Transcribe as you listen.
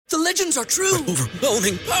The legends are true.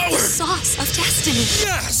 Overwhelming power! Sauce of destiny.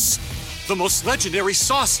 Yes! The most legendary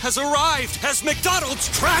sauce has arrived as McDonald's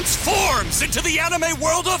transforms into the anime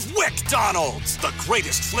world of WickDonald's. The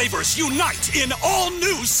greatest flavors unite in all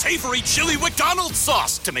new savory chili McDonald's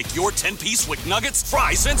sauce to make your 10-piece Wick Nuggets,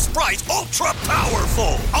 fries, and Sprite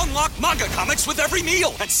ultra-powerful. Unlock manga comics with every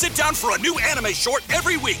meal and sit down for a new anime short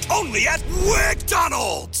every week only at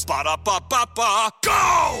WickDonald's. Ba-da-ba-ba-ba,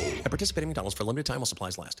 go! At participating McDonald's for a limited time while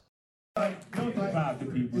supplies last. It's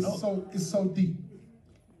so deep.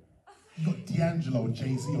 You got D'Angelo and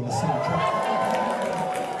Jay-Z on the same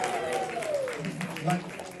track. Like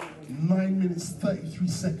 9 minutes, 33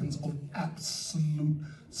 seconds of absolute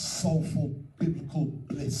soulful biblical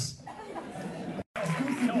bliss.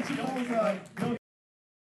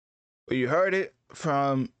 You heard it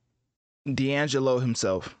from D'Angelo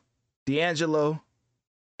himself. D'Angelo,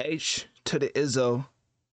 H to the Izzo,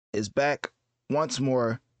 is back once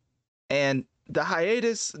more. And the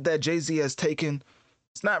hiatus that Jay-Z has taken,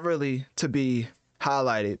 it's not really to be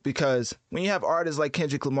highlighted, because when you have artists like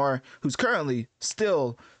Kendrick Lamar, who's currently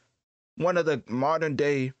still one of the modern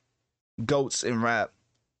day GOATs in rap,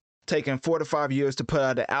 taking 4 to 5 years to put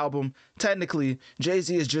out an album, technically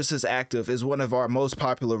Jay-Z is just as active as one of our most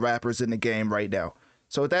popular rappers in the game right now.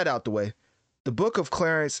 So with that out the way, the Book of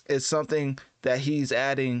Clarence is something that he's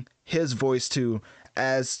adding his voice to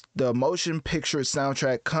as the motion picture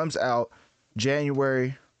soundtrack comes out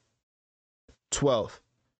January 12th.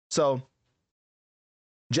 So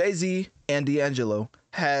Jay-Z and D'Angelo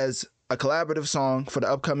has a collaborative song for the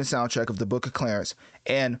upcoming soundtrack of the Book of Clarence.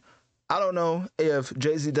 And I don't know if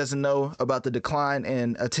Jay-Z doesn't know about the decline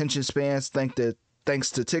in attention spans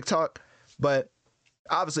thanks to TikTok, but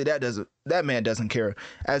obviously that man doesn't care,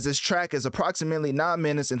 as this track is approximately 9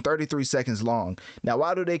 minutes and 33 seconds long. Now,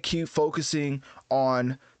 why do they keep focusing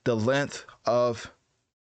on the length of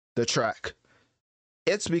the track?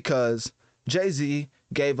 It's because Jay-Z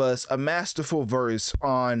gave us a masterful verse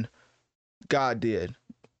on God Did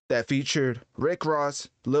that featured Rick Ross,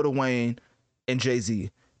 Lil Wayne, and Jay-Z.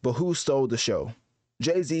 But who stole the show?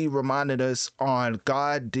 Jay-Z reminded us on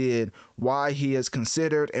God Did why he is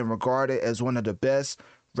considered and regarded as one of the best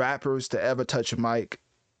rappers to ever touch a mic.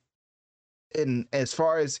 And as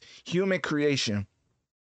far as human creation,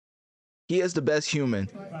 he is the best human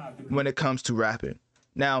when it comes to rapping.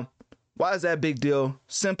 Now, why is that a big deal?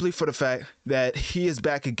 Simply for the fact that he is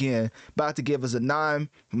back again, about to give us a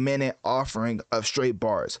 9-minute offering of straight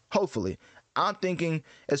bars. Hopefully. I'm thinking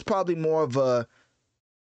it's probably more of a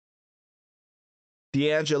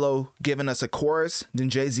D'Angelo giving us a chorus than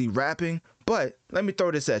Jay-Z rapping. But let me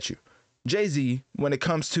throw this at you. Jay-Z, when it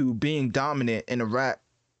comes to being dominant in the rap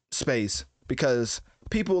space, because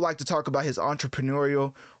people like to talk about his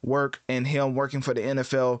entrepreneurial work and him working for the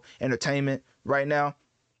NFL entertainment right now,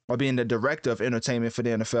 or being the director of entertainment for the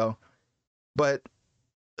NFL, but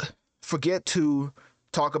forget to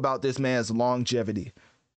talk about this man's longevity.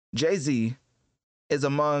 Jay-Z is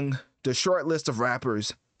among the short list of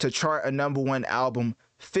rappers to chart a #1 album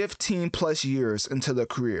 15 plus years into their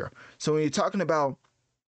career. So when you're talking about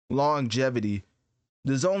longevity,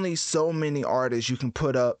 there's only so many artists you can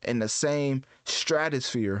put up in the same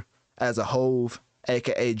stratosphere as a Hove,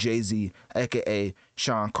 aka Jay-Z, aka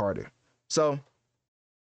Sean Carter. So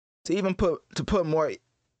to put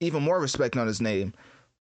even more respect on his name,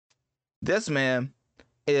 this man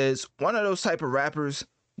is one of those type of rappers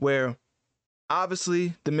where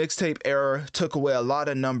obviously the mixtape era took away a lot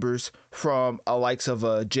of numbers from the likes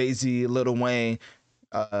of Jay-Z, Lil Wayne,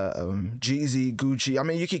 Jeezy, Gucci. I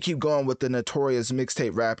mean, you could keep going with the notorious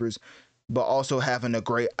mixtape rappers, but also having a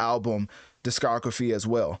great album discography as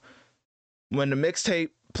well. When the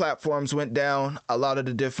mixtape platforms went down, a lot of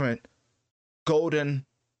the different golden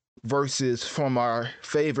verses from our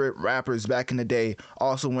favorite rappers back in the day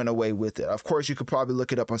also went away with it. Of course, you could probably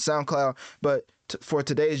look it up on SoundCloud, but for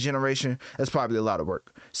today's generation, that's probably a lot of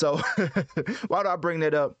work. So why do I bring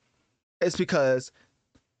that up? It's because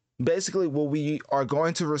basically what we are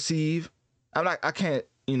going to receive, I can't,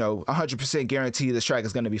 100% guarantee this track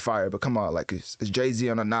is going to be fire, but come on, like it's Jay-Z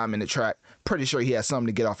on a 9-minute track. Pretty sure he has something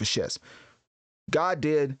to get off his chest. God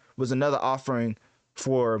Did was another offering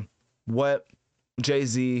for what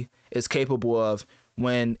Jay-Z is capable of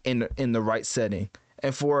when in the right setting.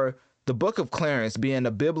 And for the Book of Clarence being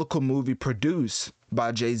a biblical movie produced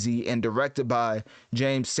by Jay-Z and directed by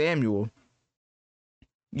Jeymes Samuel,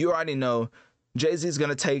 you already know Jay-Z is going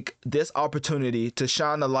to take this opportunity to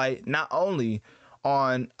shine the light not only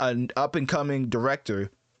on an up-and-coming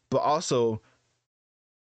director, but also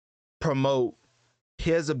promote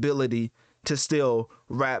his ability to still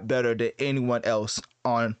rap better than anyone else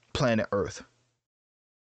on planet Earth.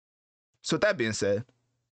 So with that being said,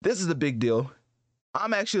 this is a big deal.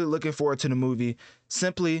 I'm actually looking forward to the movie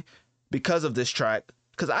simply because of this track,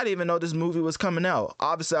 because I didn't even know this movie was coming out.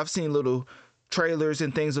 Obviously, I've seen little trailers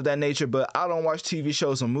and things of that nature, but I don't watch TV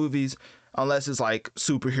shows or movies unless it's like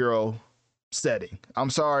superhero setting. I'm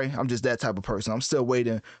sorry, I'm just that type of person. I'm still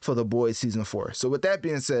waiting for The Boys season 4. So with that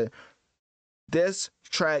being said, this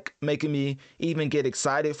track making me even get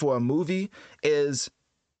excited for a movie is,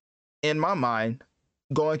 in my mind,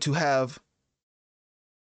 going to have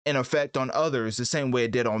an effect on others the same way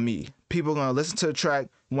it did on me. People are going to listen to the track,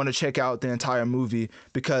 want to check out the entire movie,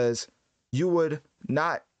 because you would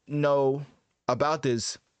not know about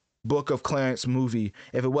this Book of Clarence movie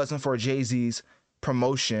if it wasn't for Jay-Z's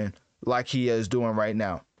promotion like he is doing right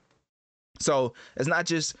now. So it's not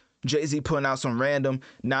just Jay-Z putting out some random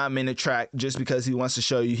 9-minute track just because he wants to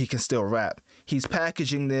show you he can still rap. He's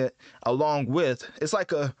packaging it along with, it's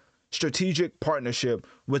like a strategic partnership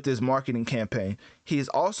with this marketing campaign. He's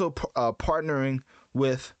also partnering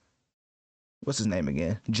with, what's his name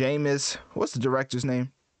again? Jeymes. What's the director's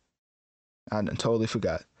name? I totally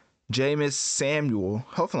forgot. Jeymes Samuel.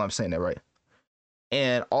 Hopefully I'm saying that right.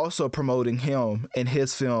 And also promoting him in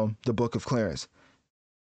his film, The Book of Clarence.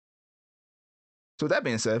 So with that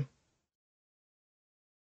being said,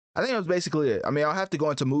 I think that was basically it. I mean, I'll have to go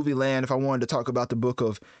into movie land if I wanted to talk about the Book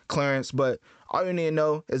of Clarence, but all you need to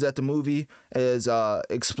know is that the movie is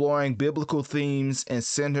exploring biblical themes and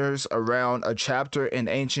centers around a chapter in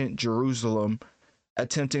ancient Jerusalem,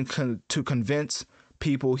 attempting to convince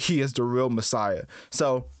people he is the real Messiah.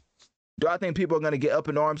 So, do I think people are going to get up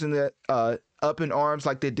in arms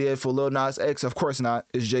like they did for Lil Nas X? Of course not.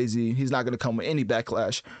 It's Jay-Z. He's not going to come with any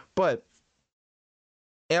backlash. But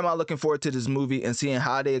am I looking forward to this movie and seeing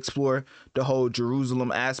how they explore the whole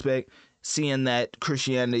Jerusalem aspect, seeing that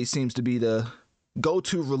Christianity seems to be the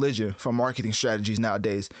go-to religion for marketing strategies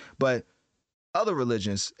nowadays, but other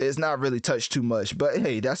religions is not really touched too much. But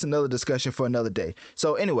hey, that's another discussion for another day.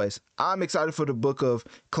 So anyways, I'm excited for the Book of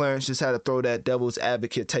Clarence. Just had to throw that devil's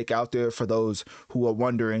advocate take out there for those who are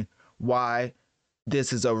wondering why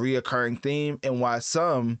this is a reoccurring theme and why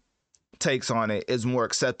some takes on it is more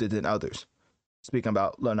accepted than others. Speaking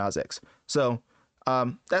about Lil Nas X. So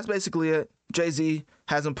that's basically it. Jay-Z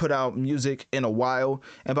hasn't put out music in a while.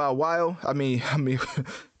 And by a while, I mean,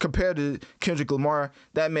 compared to Kendrick Lamar,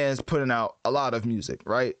 that man's putting out a lot of music,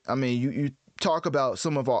 right? I mean, you talk about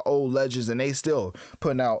some of our old legends and they still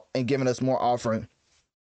putting out and giving us more offering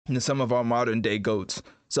than some of our modern day GOATs.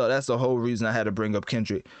 So that's the whole reason I had to bring up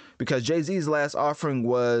Kendrick, because Jay-Z's last offering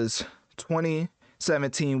was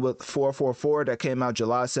 2017 with 444 that came out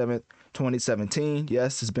July 7th. 2017.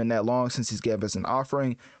 Yes, it's been that long since he's gave us an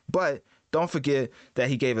offering, but don't forget that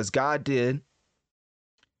he gave us God Did,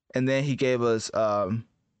 and then he gave us the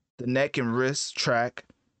Neck and Wrist track,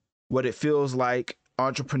 What It Feels Like,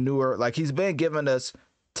 Entrepreneur. Like, he's been giving us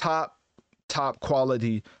top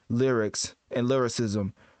quality lyrics and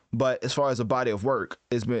lyricism, but as far as a body of work,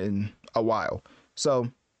 it's been a while.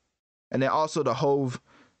 So, and then also the Hove,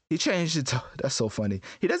 he changed it to, that's so funny.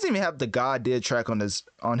 He doesn't even have the God Did track on his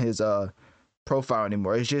profile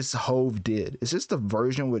anymore. It's just Hove Did. It's just a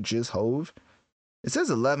version with just Hove. It says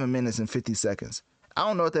 11 minutes and 50 seconds. I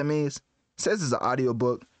don't know what that means. It says it's an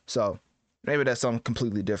audiobook, so maybe that's something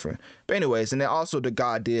completely different. But anyways, and then also the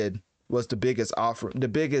God Did was the biggest offering, the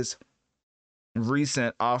biggest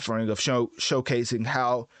recent offering of showcasing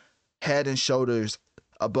how head and shoulders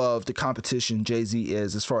above the competition Jay-Z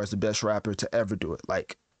is as far as the best rapper to ever do it.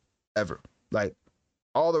 Like, ever. Like,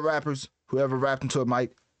 all the rappers who ever rapped into a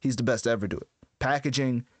mic, he's the best to ever do it.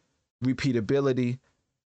 Packaging, repeatability,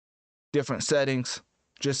 different settings,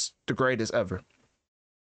 just the greatest ever.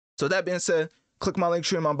 So that being said, click my link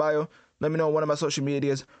tree in my bio. Let me know on one of my social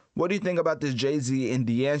medias. What do you think about this Jay-Z and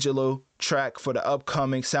D'Angelo track for the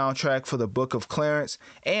upcoming soundtrack for the Book of Clarence?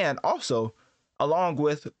 And also, along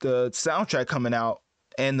with the soundtrack coming out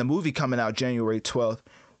and the movie coming out January 12th,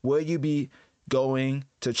 will you be going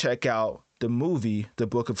to check out the movie, The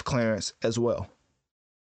Book of Clarence, as well?